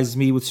traumatized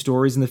me with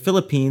stories in the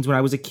Philippines when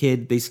I was a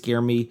kid. They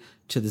scare me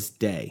to this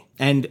day.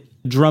 And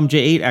Drum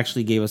J8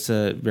 actually gave us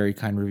a very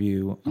kind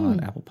review on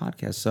Apple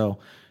Podcasts. So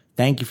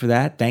thank you for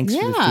that. Thanks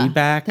for the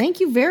feedback. Thank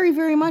you very,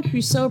 very much.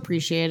 We so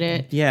appreciate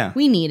it. Yeah.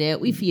 We need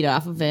it. We feed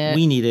off of it.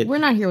 We need it. We're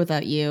not here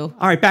without you.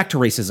 All right, back to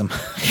racism.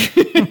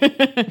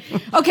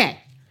 Okay.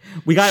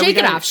 Shake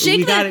it off.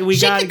 Shake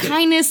the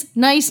kindness,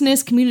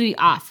 niceness, community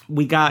off.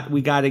 We got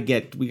to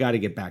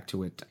get back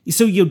to it.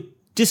 So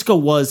disco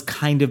was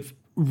kind of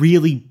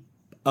really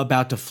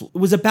about to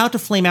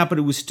flame out, but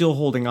it was still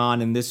holding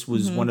on, and this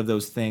was one of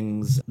those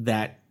things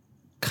that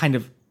kind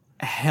of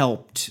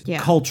helped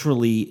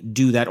culturally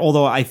do that.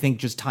 Although I think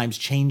just times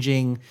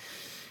changing,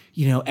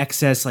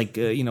 excess, like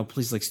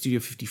places like Studio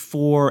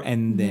 54,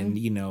 and then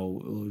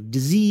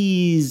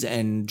disease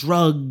and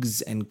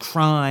drugs and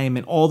crime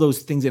and all those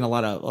things, and a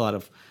lot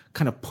of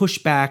kind of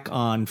pushback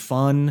on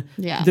fun.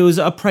 Yeah. There was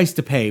a price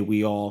to pay.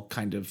 We all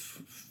kind of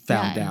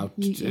found out.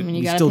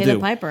 You got to pay the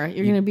piper.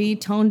 You're going to be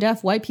tone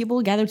deaf white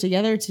people gathered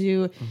together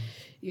to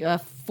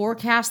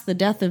forecast the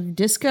death of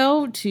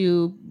disco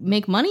to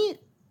make money.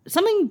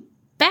 Something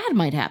bad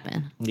might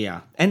happen.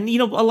 Yeah, and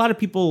a lot of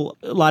people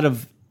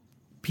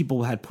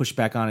had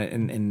pushback on it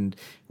and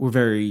were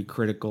very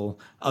critical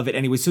of it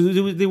anyway. So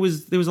there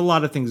was a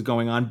lot of things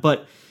going on,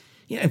 but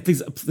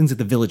things like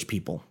the Village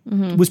People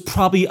was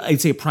probably, I'd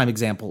say, a prime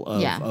example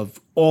of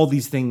all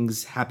these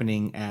things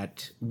happening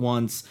at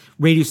once.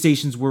 Radio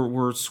stations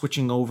were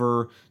switching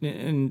over,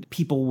 and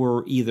people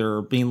were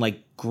either being like,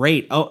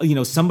 great,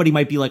 somebody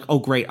might be like, oh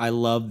great, I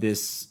love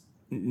this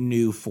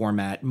new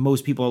format.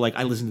 Most people are like,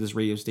 I listen to this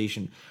radio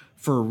station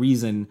for a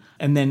reason.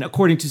 And then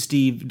according to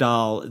Steve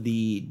Dahl,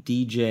 the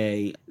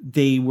DJ,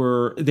 they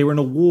were in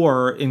a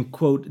war, in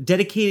quote,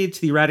 dedicated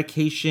to the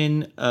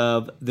eradication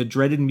of the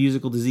dreaded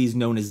musical disease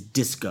known as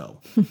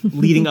disco,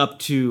 leading up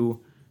to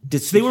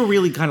disco. They were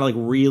really kind of like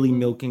really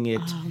milking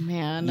it. Oh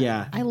man.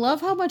 Yeah. I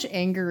love how much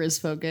anger is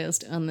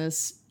focused on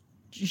this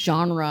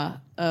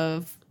genre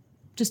of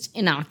just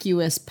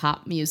innocuous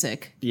pop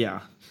music.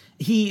 Yeah.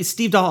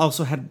 Steve Dahl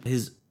also had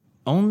his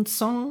own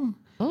song.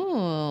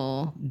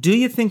 Oh. Do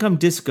you think I'm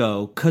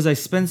disco? 'Cause I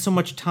spend so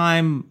much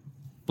time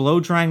blow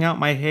drying out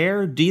my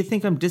hair? Do you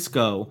think I'm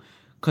disco?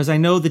 'Cause I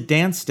know the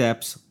dance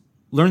steps,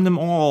 learn them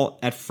all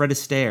at Fred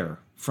Astaire,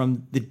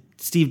 from the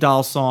Steve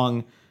Dahl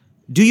song,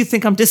 Do You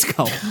Think I'm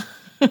Disco?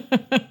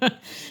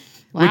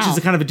 Wow. Which is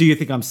a kind of a Do You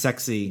Think I'm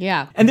Sexy?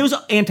 Yeah. And there was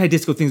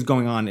anti-disco things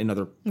going on in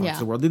other parts Yeah. of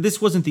the world. This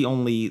wasn't the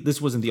only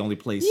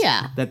place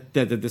that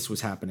this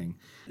was happening.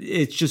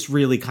 It's just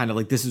really kind of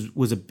like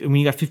when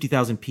you got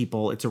 50,000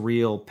 people, it's a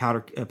real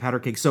powder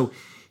cake. So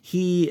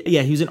he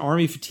was in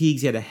army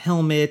fatigues, he had a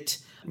helmet,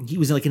 he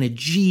was like in a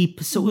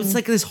Jeep. So it was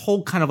like this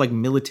whole kind of like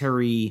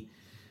military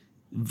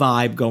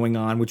vibe going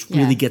on, which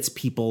really gets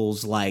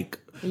people's like,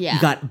 you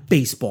got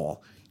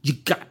baseball, You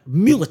got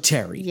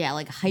military. Yeah,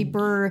 like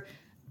hyper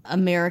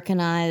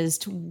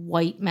Americanized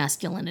white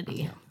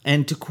masculinity.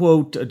 And to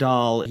quote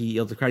Adal, he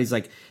yelled at the crowd, he's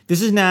like,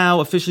 "This is now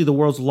officially the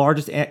world's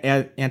largest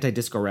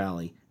anti-disco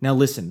rally. Now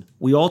listen,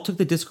 we all took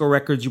the disco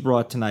records you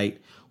brought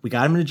tonight, we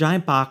got them in a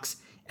giant box,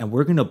 and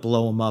we're going to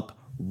blow them up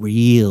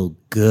real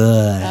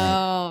good."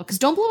 Oh, because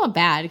don't blow up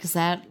bad, because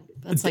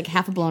that's like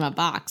half a blown up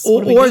box.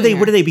 Or what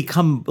do they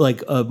become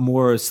like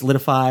more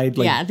solidified?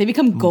 Like, yeah, they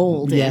become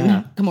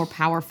golden, become more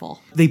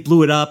powerful. They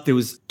blew it up. There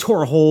was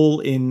tore a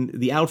hole in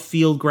the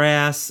outfield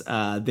grass.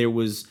 There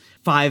was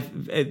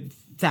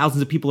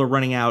thousands of people are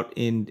running out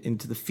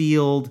into the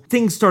field.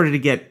 Things started to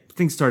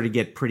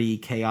get pretty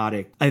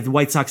chaotic. The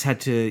White Sox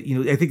had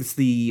to, I think it's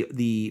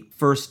the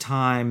first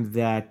time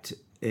that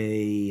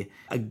a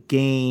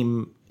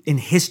game in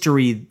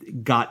history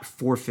got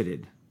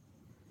forfeited.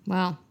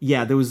 Wow.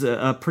 Yeah, there was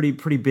a pretty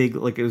big,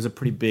 like it was a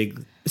pretty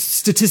big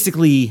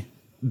statistically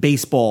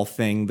baseball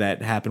thing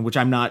that happened, which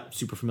I'm not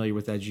super familiar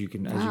with, as you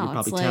can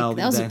probably tell.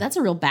 That's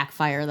a real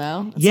backfire,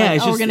 though.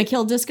 We're gonna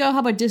kill disco. How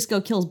about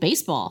disco kills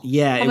baseball?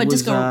 Yeah, how about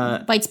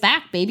disco bites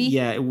back, baby?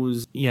 Yeah, it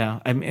was.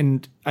 Yeah,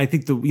 and I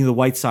think the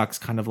White Sox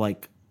kind of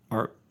like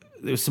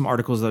there's some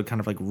articles that are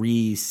kind of like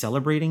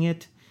re-celebrating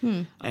it,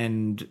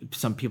 and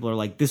some people are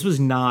like, this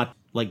wasn't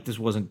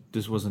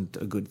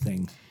a good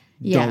thing.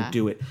 Yeah. Don't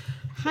do it.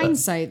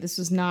 Hindsight, this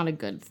was not a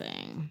good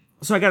thing.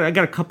 So I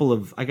got a couple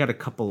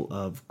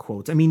of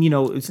quotes. I mean,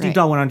 Steve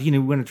Dahl went on. He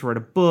went to write a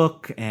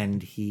book,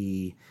 and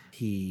he.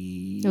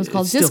 It was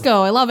called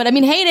Disco. I love it. I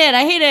mean, I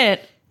hate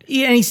it.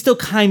 Yeah, and he's still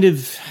kind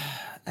of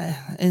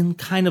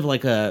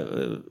like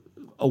a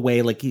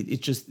way, like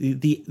it's just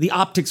the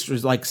optics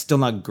was like still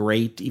not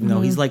great, even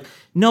though he's like,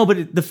 no,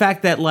 but the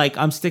fact that like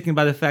I'm sticking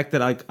by the fact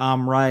that like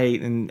I'm right,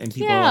 and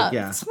people are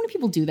like, so many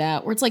people do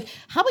that, where it's like,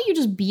 how about you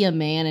just be a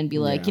man and be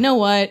like, you know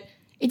what,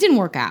 it didn't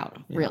work out,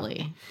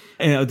 really.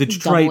 And the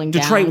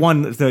Detroit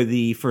won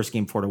the first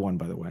game 4-1,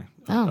 by the way,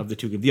 of the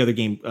two games. The other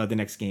game, the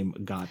next game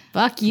got.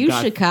 Fuck you,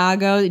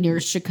 Chicago, and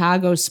your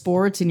Chicago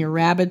sports and your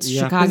rabbits,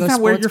 Chicago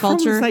sports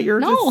culture.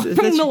 I'm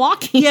from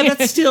Milwaukee. Yeah,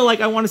 that's still like,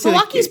 I want to say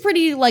Milwaukee's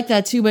pretty like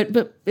that too,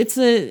 but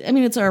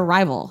it's our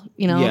rival,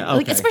 Yeah, okay.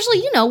 Like,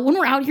 especially, when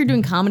we're out here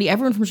doing comedy,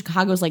 everyone from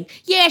Chicago is like,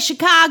 yeah,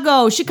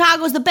 Chicago's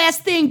the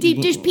best thing,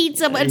 deep dish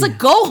pizza. But it's like,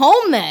 go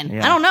home then.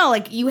 Yeah. I don't know,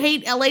 like, you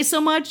hate LA so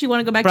much, you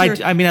want to go back to your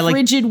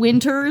frigid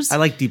winters. I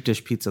like deep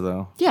dish pizza though.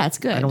 Yeah, it's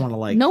good. I don't want to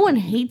like. No one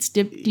hates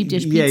deep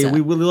dish pizza. Yeah,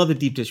 we love the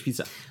deep dish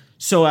pizza.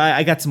 So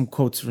I got some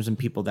quotes from some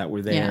people that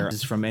were there. Yeah. This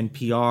is from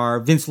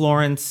NPR. Vince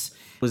Lawrence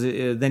was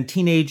a then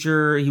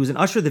teenager. He was an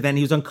usher at the event.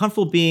 He was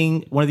uncomfortable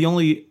being one of the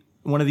only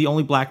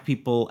black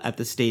people at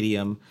the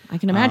stadium. I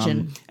can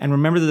imagine. And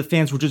remember that the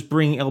fans were just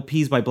bringing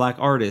LPs by black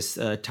artists: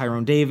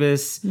 Tyrone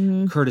Davis,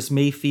 Curtis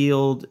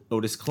Mayfield,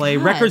 Otis Clay,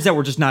 records that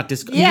were just not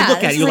disco. Yeah, you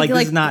look at it, you're like,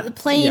 this is not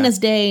plain as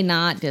day,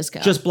 not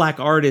disco. Just black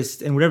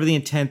artists, and whatever the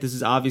intent, this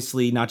is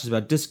obviously not just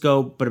about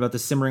disco, but about the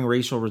simmering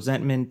racial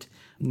resentment.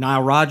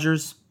 Nile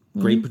Rodgers,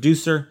 great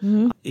producer,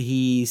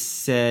 he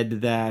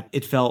said that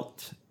it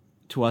felt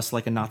to us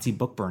like a Nazi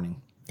book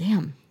burning.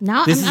 Damn.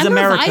 Now I'm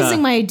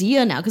revising my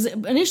idea now, because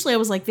initially I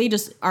was like, they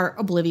just are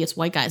oblivious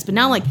white guys, but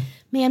now I'm like,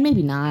 man,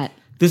 maybe not.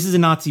 This is a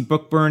Nazi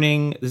book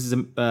burning. This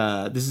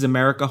is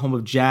America, home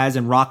of jazz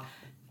and rock.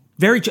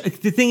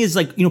 The thing is,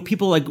 like,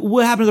 people are like,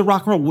 what happened to the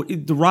rock and roll?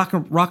 The rock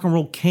and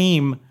roll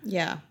came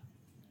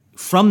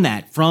from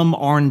from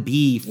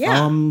R&B,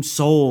 from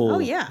soul. Oh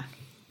yeah.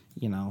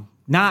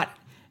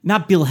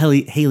 Not Bill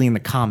Haley in the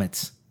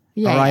Comets.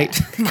 Yeah, all right?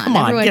 Yeah. Come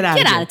on, everyone, get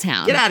out of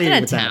town. Get out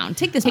of town.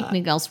 Take this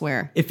picnic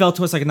elsewhere. It felt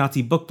to us like a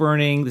Nazi book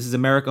burning. This is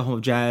America, home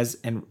of jazz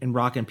and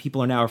rock, and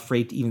people are now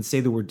afraid to even say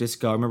the word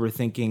disco. I remember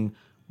thinking,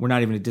 we're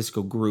not even a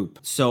disco group.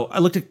 So I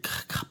looked at a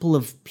couple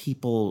of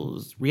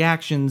people's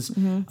reactions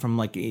from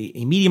like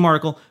a Medium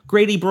article.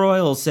 Grady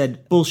Broyle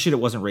said, bullshit, it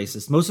wasn't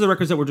racist. Most of the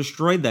records that were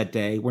destroyed that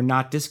day were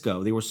not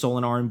disco. They were soul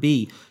and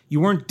R&B. You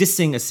weren't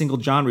dissing a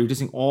single genre. You're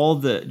dissing all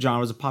the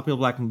genres of popular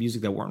black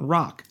music that weren't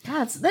rock.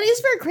 God, that is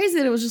very crazy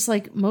that it was just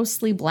like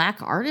mostly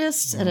black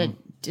artists at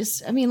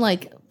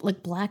like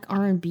black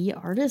R&B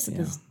artists at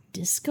this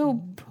disco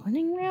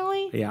burning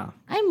rally. Yeah.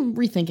 I'm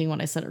rethinking what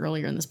I said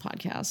earlier in this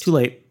podcast. Too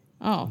late.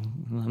 Oh,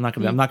 I'm not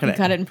gonna. You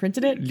cut it and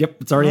printed it.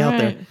 Yep, it's already out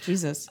there.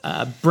 Jesus.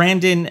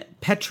 Brandon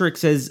Petrick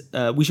says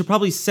we should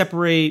probably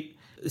separate.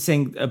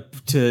 Saying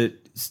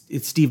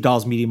it's Steve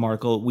Dahl's Medium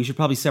article. We should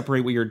probably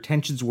separate what your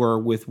intentions were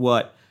with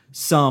what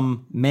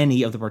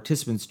many of the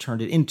participants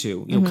turned it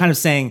into. Kind of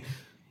saying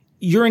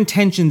your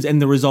intentions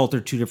and the result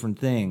are two different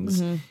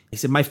things. He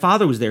said, my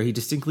father was there. He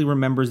distinctly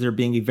remembers there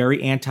being a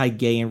very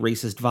anti-gay and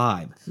racist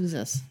vibe.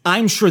 Jesus.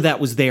 I'm sure that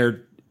was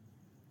there.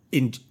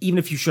 Even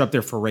if you showed up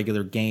there for a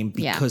regular game,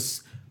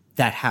 because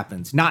that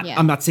happens.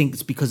 I'm not saying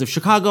it's because of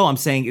Chicago. I'm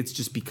saying it's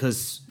just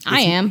because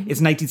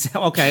it's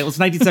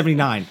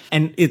 1979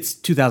 and it's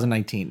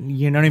 2019.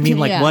 You know what I mean?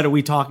 Like, what are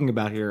we talking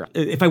about here?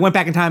 If I went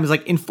back in time, it's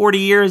like in 40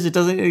 years,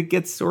 it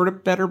gets sort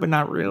of better, but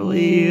not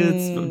really.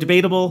 It's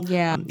debatable.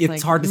 Yeah.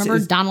 It's hard to say.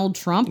 Remember Donald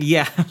Trump?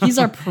 Yeah. He's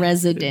our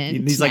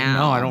president. He's like,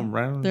 no, I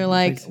don't. They're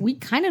like, we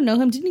kind of know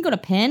him. Didn't he go to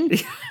Penn?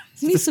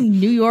 Isn't he some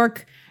New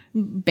York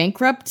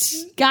bankrupt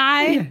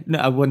guy? Yeah.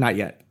 No, well, not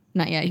yet.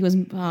 Not yet. He was,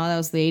 that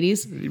was the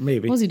 80s?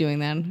 Maybe. What was he doing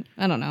then?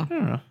 I don't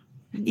know.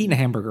 Eating a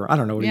hamburger. I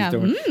don't know what Yeah. he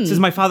was doing. Says,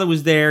 my father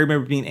was there. I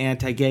remember being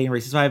anti-gay and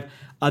racist. So I have,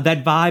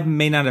 that vibe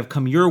may not have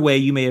come your way.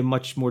 You may have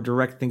much more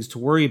direct things to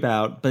worry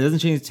about, but it doesn't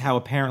change how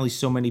apparently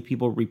so many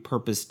people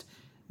repurposed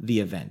the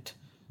event.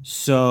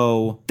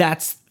 So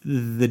that's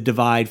the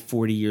divide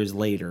 40 years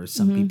later.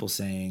 Some people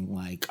saying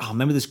like, oh,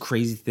 remember this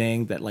crazy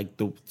thing that like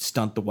the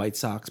stunt the White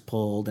Sox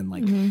pulled and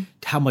like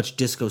how much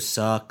disco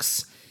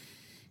sucks.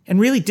 And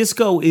really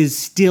disco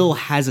still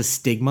has a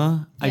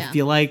stigma. I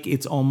feel like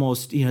it's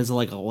almost, it's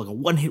like a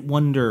one-hit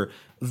wonder,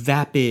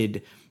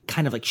 vapid,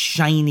 kind of like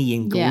shiny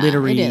and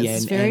glittery. Yeah, it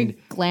is. It's very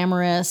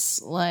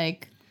glamorous.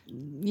 Like,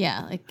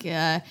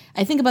 I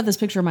think about this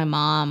picture of my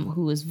mom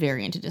who was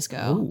very into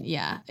disco. Ooh.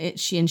 Yeah,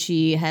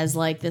 she has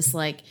like this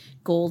like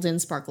golden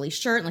sparkly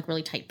shirt and like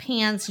really tight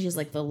pants. She has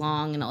like the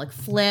long and like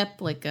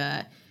flip like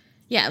it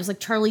was like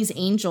Charlie's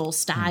Angel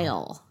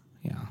style.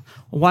 Yeah.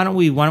 Well, why don't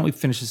we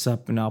finish this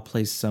up and I'll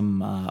play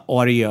some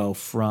audio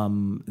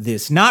from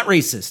this. Not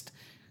racist,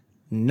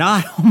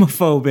 not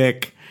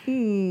homophobic.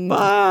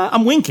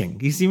 I'm winking.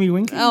 You see me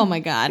winking? Oh my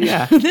God.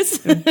 Yeah. This.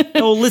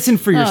 Oh, listen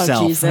for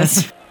yourself. Oh,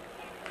 Jesus.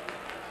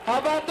 How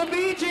about the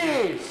Bee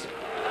Gees?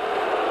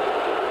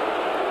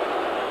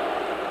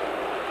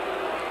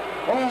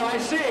 Oh, I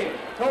see.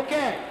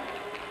 Okay.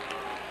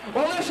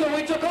 Well, listen,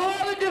 we took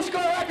all the disco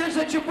records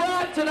that you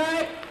brought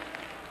tonight.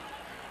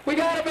 We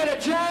got them in a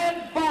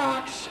giant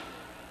box,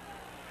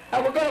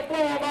 and we're going to blow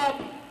them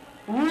up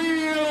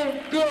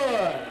real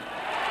good.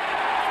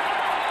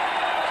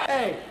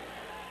 Hey,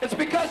 it's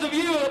because of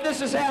you that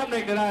this is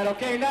happening tonight,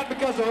 okay? Not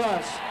because of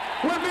us.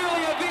 We're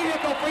merely a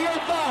vehicle for your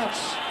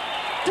thoughts.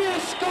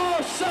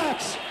 Disco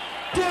sucks!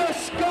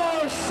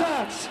 Disco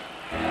sucks!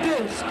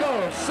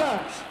 Disco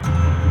sucks!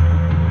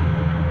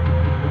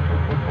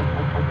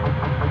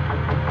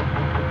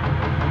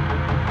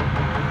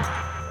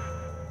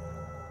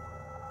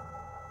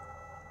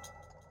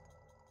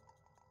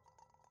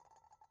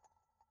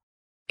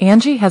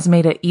 Angie has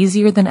made it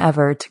easier than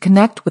ever to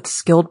connect with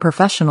skilled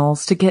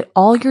professionals to get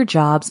all your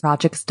jobs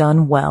projects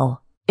done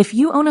well. If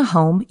you own a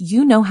home,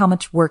 you know how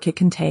much work it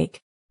can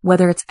take,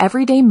 whether it's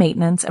everyday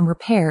maintenance and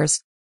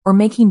repairs or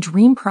making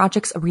dream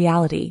projects a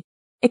reality.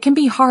 It can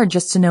be hard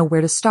just to know where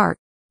to start,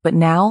 but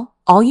now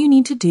all you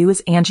need to do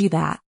is Angie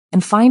that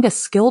and find a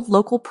skilled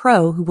local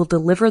pro who will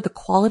deliver the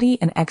quality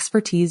and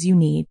expertise you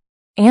need.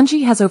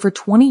 Angie has over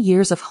 20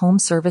 years of home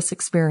service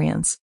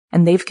experience,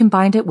 and they've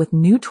combined it with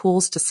new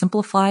tools to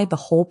simplify the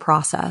whole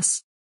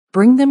process.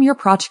 Bring them your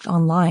project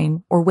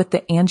online or with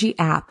the Angie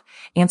app,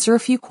 answer a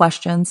few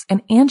questions,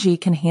 and Angie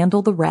can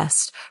handle the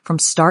rest from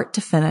start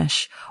to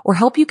finish or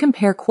help you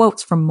compare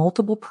quotes from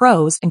multiple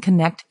pros and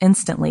connect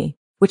instantly,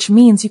 which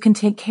means you can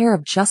take care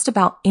of just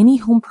about any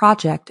home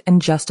project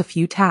in just a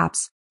few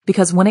taps.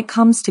 Because when it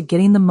comes to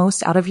getting the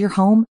most out of your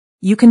home,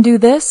 you can do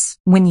this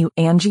when you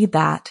Angie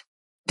that.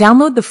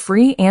 Download the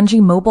free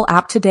Angie mobile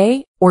app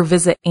today or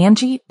visit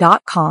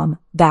Angie.com.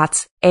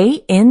 That's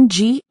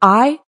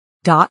ANGI.com.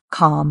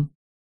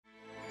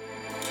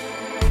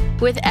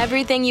 With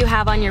everything you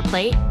have on your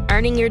plate,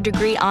 earning your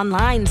degree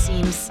online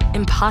seems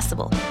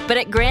impossible. But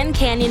at Grand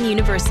Canyon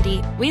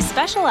University, we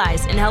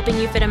specialize in helping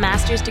you fit a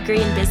master's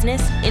degree in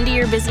business into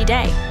your busy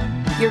day.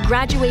 Your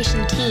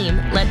graduation team,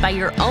 led by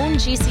your own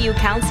GCU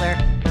counselor,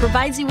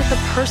 provides you with the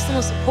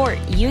personal support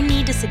you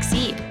need to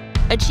succeed.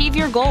 Achieve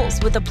your goals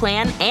with a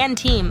plan and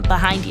team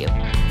behind you.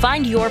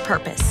 Find your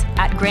purpose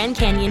at Grand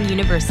Canyon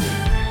University.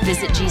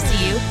 Visit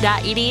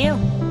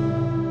gcu.edu.